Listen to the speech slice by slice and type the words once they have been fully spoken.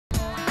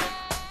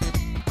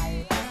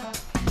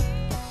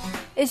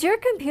Is your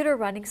computer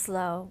running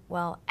slow?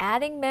 Well,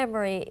 adding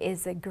memory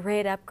is a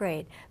great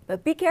upgrade,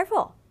 but be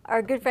careful.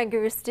 Our good friend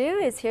Guru Stu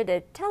is here to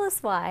tell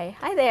us why.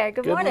 Hi there.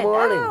 Good morning.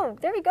 Oh,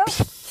 there we go.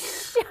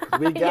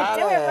 We got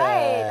you do it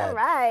right. All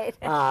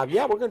right.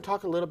 Yeah, we're going to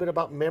talk a little bit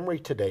about memory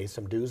today,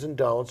 some do's and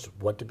don'ts,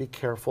 what to be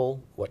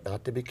careful, what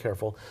not to be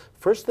careful.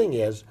 First thing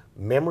is,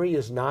 memory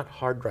is not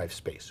hard drive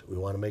space. We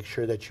want to make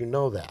sure that you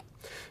know that.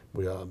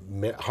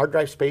 Hard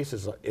drive space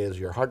is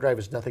your hard drive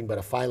is nothing but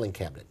a filing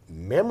cabinet.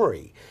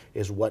 Memory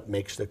is what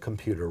makes the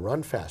computer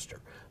run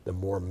faster. The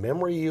more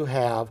memory you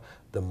have,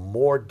 the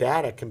more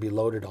data can be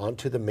loaded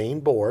onto the main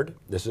board.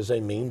 This is a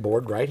main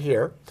board right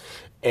here.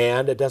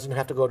 And it doesn't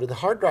have to go to the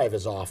hard drive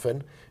as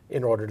often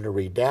in order to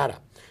read data.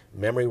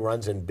 Memory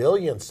runs in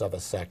billionths of a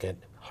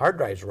second. Hard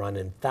drives run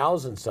in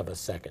thousandths of a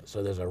second.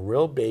 So there's a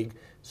real big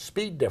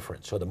speed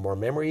difference. So the more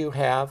memory you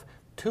have,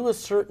 to a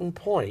certain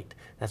point,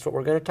 that's what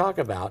we're going to talk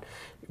about,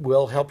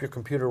 will help your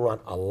computer run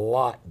a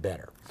lot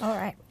better. All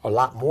right. A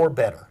lot more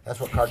better. That's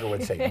what Carter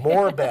would say.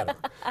 More better.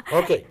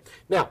 Okay.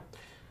 Now,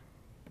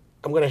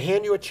 I'm going to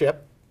hand you a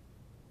chip,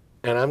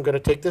 and I'm going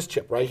to take this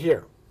chip right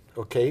here.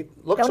 Okay?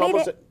 Looks don't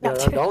almost. eat it. No,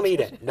 don't eat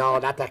it. No,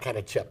 not that kind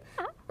of chip.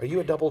 Are you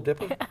a double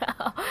dipper?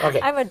 Okay.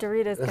 I'm a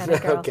Doritos kind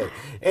of girl. Okay.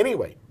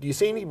 Anyway, do you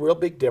see any real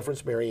big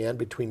difference, Marianne,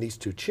 between these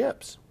two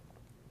chips?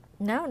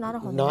 No, not a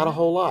whole lot. Not a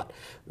whole lot.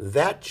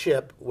 That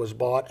chip was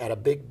bought at a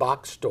big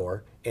box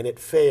store, and it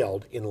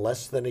failed in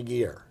less than a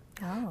year.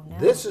 Oh, no.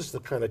 This is the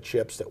kind of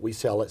chips that we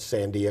sell at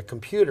Sandia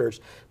Computers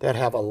that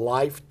have a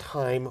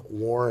lifetime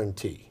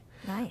warranty.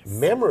 Nice.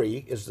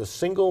 Memory is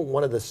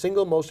one of the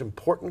single most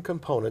important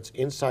components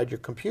inside your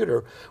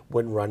computer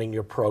when running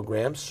your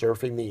programs,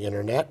 surfing the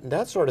internet, and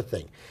that sort of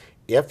thing.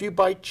 If you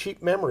buy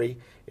cheap memory,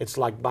 it's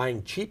like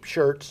buying cheap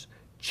shirts,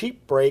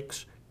 cheap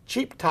brakes,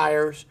 cheap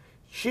tires,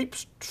 cheap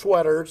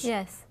sweaters.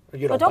 Yes.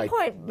 You Well, don't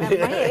point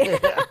memory.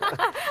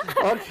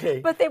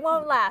 Okay. But they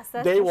won't last.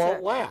 That's They for won't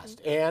sure.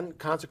 last, and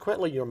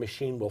consequently your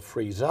machine will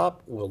freeze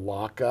up, will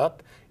lock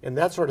up, and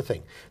that sort of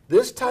thing.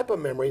 This type of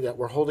memory that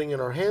we're holding in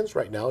our hands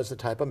right now is the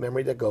type of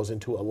memory that goes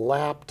into a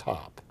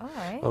laptop. All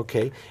right.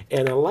 Okay,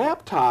 and a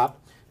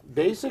laptop,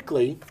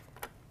 basically,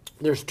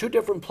 there's two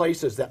different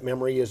places that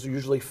memory is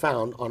usually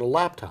found on a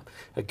laptop,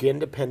 again,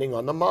 depending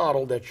on the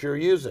model that you're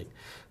using.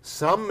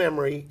 Some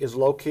memory is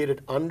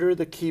located under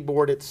the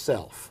keyboard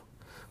itself.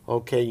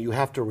 Okay, you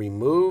have to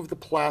remove the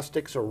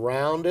plastics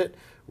around it,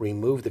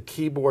 remove the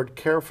keyboard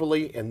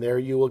carefully, and there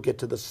you will get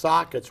to the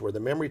sockets where the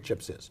memory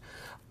chips is.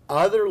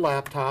 Other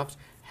laptops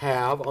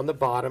have on the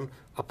bottom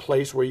a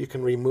place where you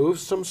can remove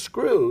some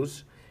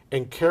screws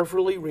and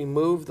carefully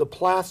remove the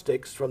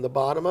plastics from the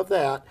bottom of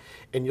that,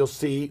 and you'll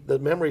see the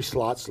memory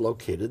slots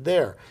located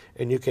there.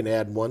 And you can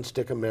add one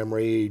stick of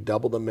memory,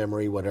 double the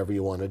memory, whatever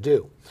you want to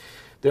do.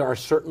 There are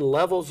certain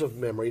levels of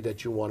memory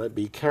that you want to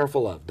be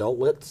careful of. Don't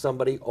let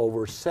somebody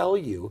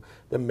oversell you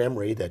the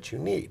memory that you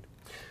need.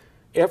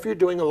 If you're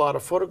doing a lot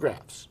of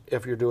photographs,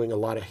 if you're doing a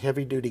lot of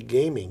heavy-duty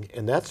gaming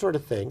and that sort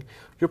of thing,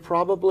 you're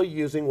probably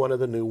using one of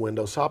the new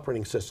Windows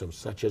operating systems,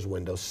 such as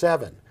Windows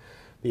 7.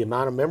 The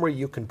amount of memory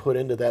you can put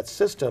into that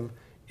system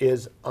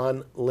is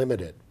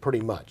unlimited, pretty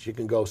much. You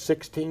can go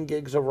 16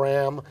 gigs of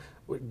RAM.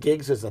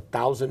 Gigs is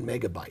 1,000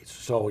 megabytes.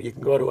 So you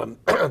can go to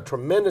a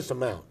tremendous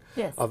amount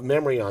of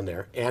memory on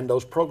there, and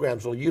those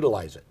programs will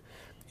utilize it.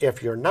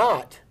 If you're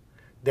not,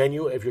 then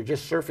if you're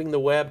just surfing the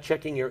web,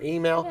 checking your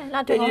email,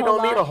 then you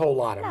don't need a whole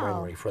lot of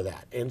memory for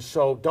that. And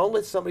so don't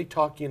let somebody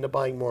talk you into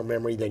buying more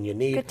memory than you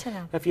need. Good to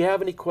know. If you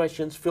have any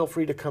questions, feel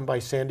free to come by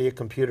Sandia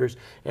Computers,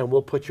 and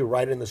we'll put you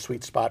right in the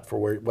sweet spot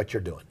for what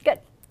you're doing. Good.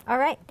 All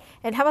right.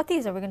 And how about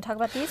these? Are we going to talk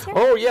about these here?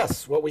 Oh,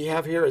 yes. What we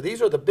have here,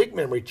 these are the big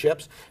memory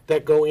chips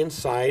that go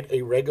inside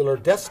a regular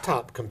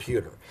desktop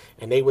computer.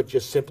 And they would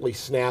just simply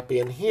snap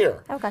in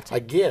here. Oh, gotcha.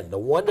 Again, the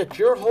one that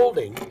you're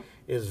holding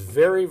is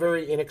very,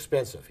 very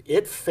inexpensive.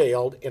 It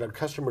failed in a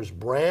customer's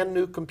brand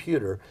new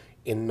computer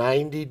in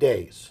 90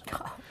 days.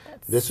 Oh,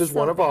 this is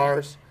one of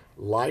ours,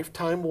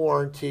 lifetime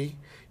warranty.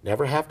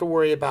 Never have to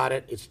worry about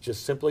it. It's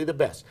just simply the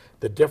best.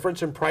 The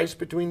difference in price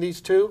between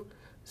these two,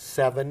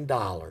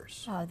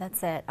 $7. Oh,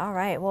 that's it. All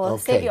right. Well, it'll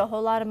save you a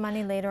whole lot of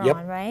money later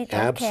on, right?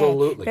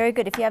 Absolutely. Okay. Very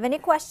good. If you have any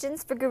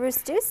questions for Guru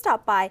Stu,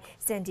 stop by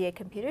Sandia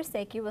Computers.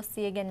 Thank you. We'll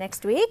see you again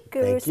next week.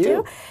 Guru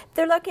Stu.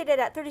 They're located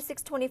at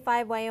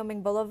 3625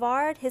 Wyoming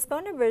Boulevard. His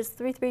phone number is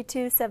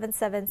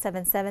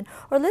 332-7777.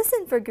 Or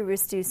listen for Guru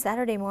Stu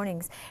Saturday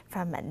mornings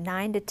from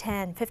 9 to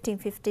 10,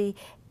 1550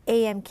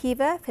 AM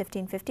Kiva,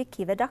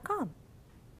 1550kiva.com.